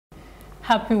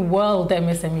Happy World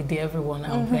MSME Day, everyone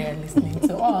out there listening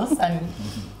to us and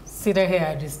seated here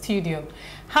at the studio.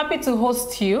 Happy to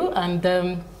host you,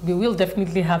 and we will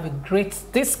definitely have a great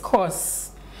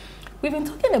discourse. We've been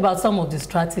talking about some of the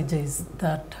strategies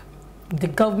that the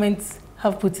government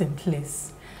have put in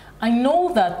place. I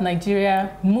know that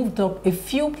Nigeria moved up a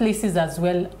few places as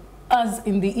well as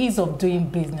in the ease of doing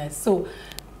business. So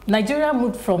Nigeria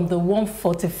moved from the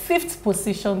 145th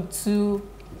position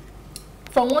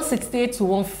from 168 to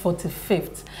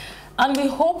 145th. And we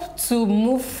hope to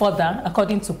move further,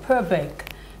 according to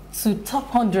Purbeck, to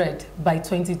top 100 by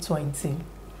 2020.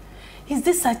 Is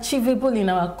this achievable in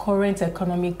our current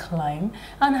economic climate?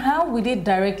 And how will it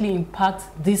directly impact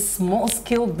these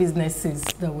small-scale businesses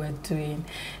that we're doing?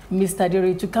 Mr.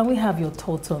 Aderoju, can we have your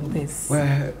thoughts on this?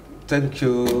 Well, thank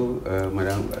you,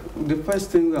 Madam. The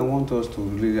first thing I want us to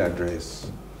really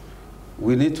address,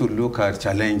 we need to look at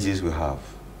challenges we have.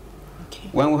 Okay.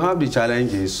 When we have the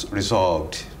challenges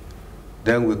resolved,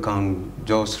 then we can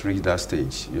just reach that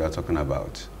stage you are talking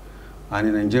about. And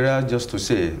in Nigeria, just to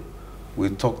say, we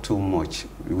talk too much.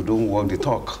 We don't walk the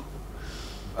talk.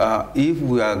 If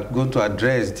we are going to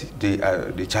address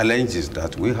the challenges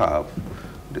that we have,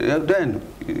 then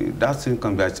that thing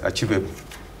can be achievable.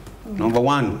 Number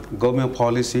one, government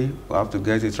policy, we have to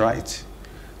get it right.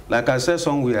 Like I said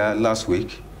somewhere last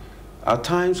week, at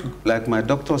times, like my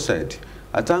doctor said,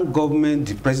 I think government,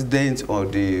 the president, or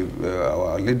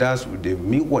our leaders, they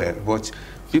mean well, but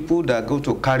people that go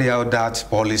to carry out that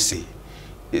policy,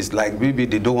 it's like maybe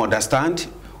they don't understand,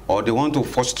 or they want to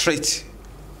frustrate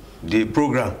the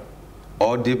program,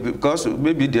 or because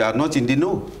maybe they are not in the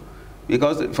know.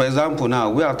 Because, for example, now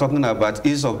we are talking about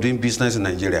ease of doing business in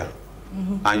Nigeria.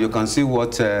 And you can see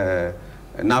what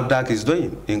NAFDAC is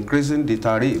doing, increasing the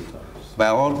tariff by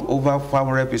over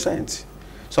 500%.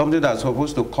 Something that's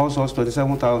supposed to cost us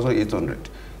 27,800.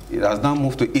 It has now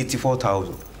moved to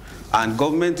 84,000. And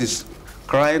government is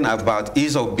crying about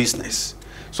ease of business.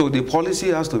 So the policy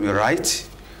has to be right,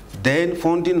 then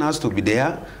funding has to be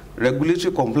there,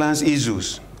 regulatory compliance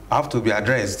issues have to be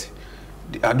addressed.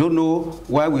 I don't know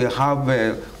why we have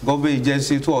government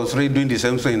agencies 2 or 3 doing the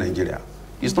same thing in Nigeria.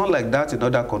 It's not like that in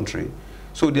other countries.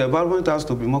 So the environment has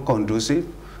to be more conducive.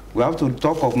 We have to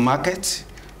talk of market.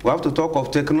 We have to talk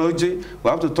of technology. We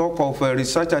have to talk of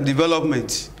research and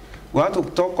development. We have to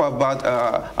talk about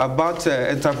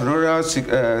entrepreneurial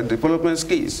development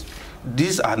skills.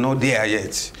 These are not there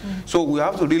yet. So we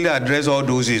have to really address all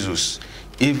those issues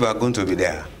if we are going to be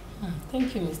there.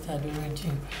 Thank you, Mr.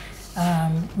 Aderoju.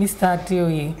 Mr.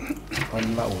 Adeoye.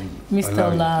 Mr.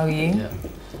 Olaoye.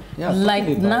 Yeah, like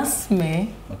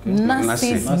NASME,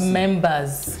 NASI's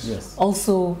members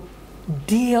also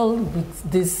deal with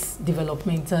these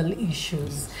developmental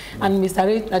issues. And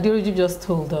Mr. Aderoju just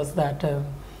told us that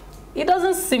it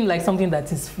doesn't seem like something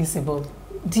that is feasible.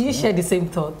 Do you share the same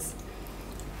thoughts?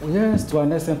 Yes, to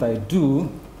an extent I do,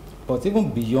 but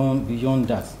even beyond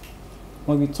that,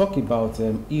 when we talk about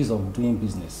ease of doing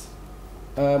business,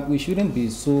 we shouldn't be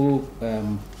so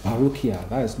parochial,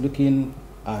 that is looking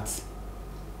at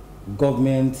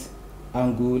government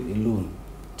angle alone,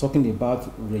 talking about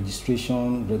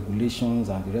registration, regulations,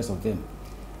 and the rest of them.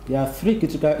 There are 3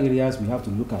 critical areas we have to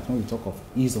look at when we talk of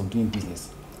ease of doing business.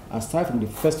 Aside from the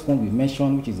first one we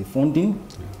mentioned, which is the funding,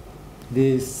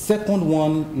 the second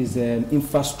one is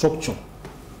infrastructure.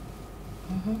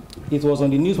 It was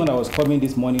on the news when I was coming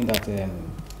this morning that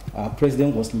our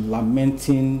president was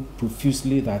lamenting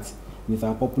profusely that with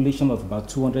our population of about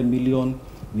 200 million,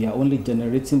 we are only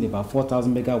generating about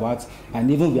 4,000 megawatts, and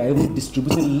even we are even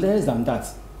distributing less than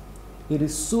that. It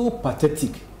is so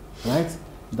pathetic, right,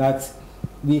 that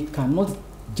we cannot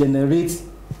generate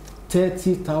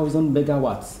 30,000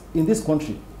 megawatts in this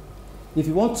country. If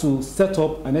you want to set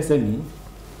up an SME,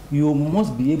 you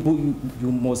must be able,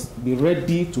 you must be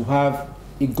ready to have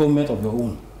a government of your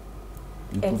own.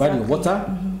 You provide your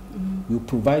water, you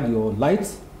provide your light,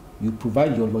 you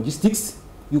provide your logistics,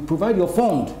 you provide your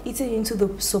fund. Eating into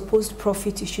the supposed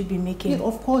profit you should be making. Yeah,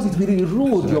 of course, it will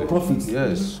erode your profits.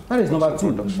 Yes. That is number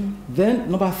 2. Then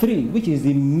number 3, which is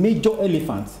the major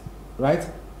elephant, right,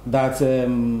 that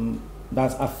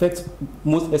that affects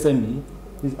most SME,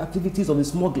 is activities of the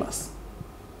smugglers.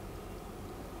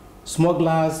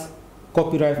 Smugglers,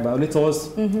 copyright violators,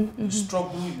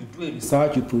 struggle, you do a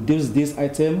research, you produce this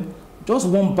item, just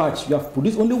one batch, you have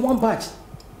produced only one batch.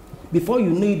 Before you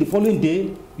know it, the following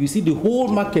day, you see the whole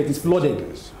market is flooded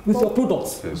with your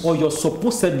products or your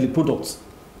supposedly products.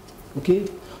 Okay?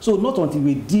 So not until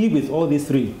we deal with all these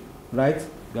 3, right,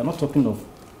 we are not talking of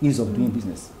ease of doing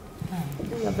business.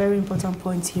 Those are very important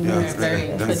points here. Yeah, very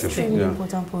extremely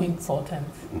important points.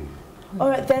 All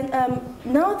right, then.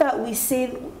 Now that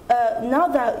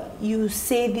you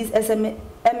say these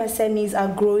MSMEs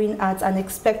are growing at an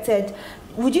expected,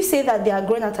 would you say that they are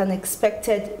growing at an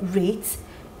expected rate?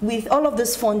 With all of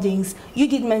those fundings, you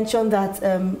did mention that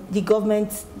the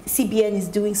government, CBN, is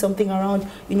doing something around,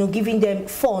 giving them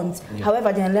funds. Yeah.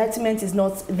 However, the enlightenment is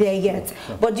not there yet.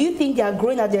 Yeah. But do you think they are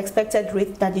growing at the expected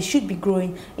rate that they should be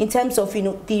growing in terms of,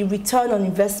 the return on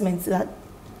investments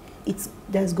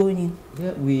that's going in?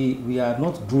 Yeah, we are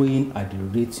not growing at the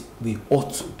rate we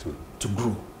ought to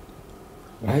grow,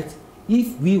 right?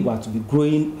 If we were to be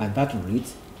growing at that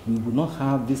rate, we would not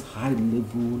have this high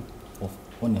level of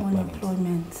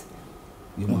unemployment.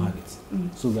 We won't have it.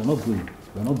 So we are not growing.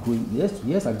 We are not growing.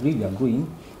 Yes, I agree we are growing,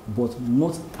 but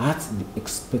not at the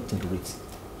expected rate.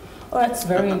 Oh, that's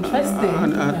very interesting.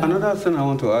 Another thing I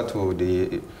want to add to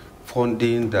the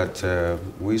funding that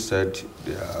we said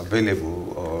they are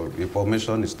available, or the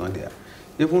information is not there.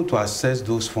 Even to access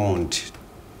those funds,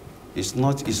 it's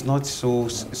not so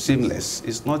seamless.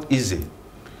 It's not easy.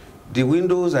 The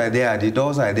windows are there, the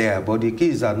doors are there, but the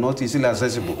keys are not easily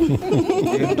accessible.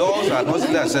 The doors are not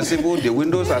easily accessible, the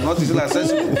windows are not easily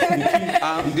accessible.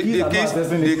 The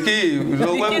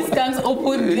keys can't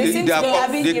open.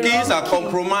 The keys are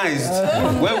compromised.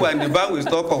 When we're in the bank, we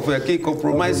talk of a key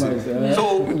compromising.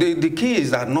 So the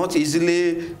keys are not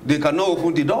easily, they cannot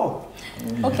open the door.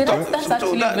 Okay, that's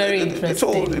actually very interesting.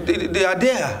 So they are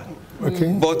there.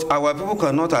 Okay. But our people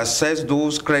cannot access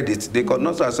those credits. They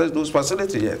cannot access those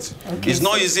facilities yet. Okay. It's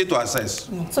not easy to access.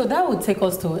 So that would take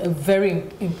us to a very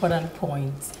important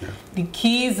point. Yeah. The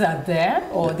keys are there,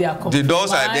 or they are compromised. The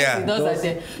doors are there. The doors are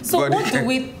there. So what do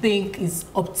we think is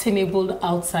obtainable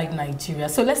outside Nigeria?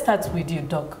 So let's start with you,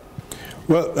 Doc.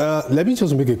 Well, let me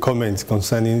just make a comment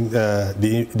concerning whether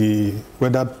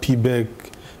PBEC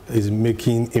is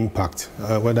making impact,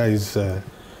 whether it's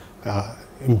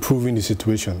improving the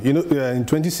situation. In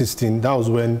 2016, that was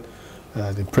when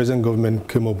the present government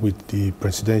came up with the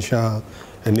Presidential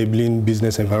Enabling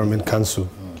Business Environment Council.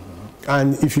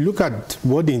 And if you look at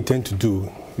what they intend to do,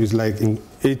 it's like in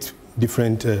 8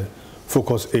 different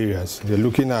focus areas. They're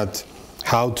looking at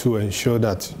how to ensure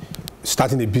that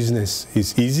starting a business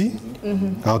is easy,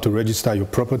 how to register your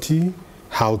property,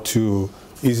 how to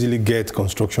easily get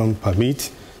construction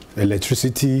permit,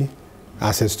 electricity,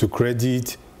 access to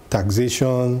credit,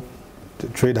 taxation,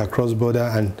 trade across border,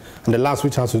 and the last,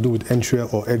 which has to do with entry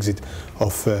or exit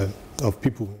of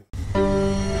people.